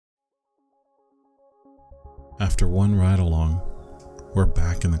After one ride along, we're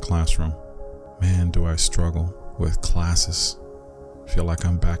back in the classroom. Man, do I struggle with classes. Feel like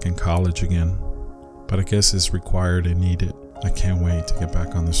I'm back in college again. But I guess it's required and needed. I can't wait to get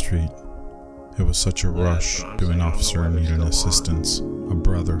back on the street. It was such a rush doing officer needing assistance, a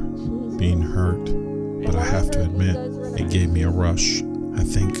brother, being hurt. But I have to admit, it gave me a rush. I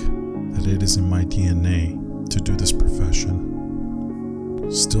think that it is in my DNA to do this profession.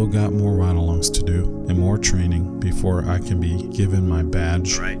 Still got more ride-alongs to do and more training before I can be given my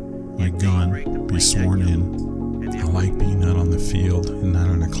badge, my gun, be sworn in. I like being out on the field and not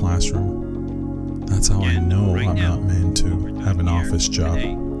in a classroom. That's how I know I'm not meant to have an office job.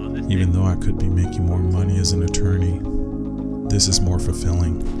 Even though I could be making more money as an attorney, this is more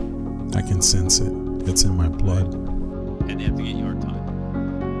fulfilling. I can sense it. It's in my blood. And they have to get your time.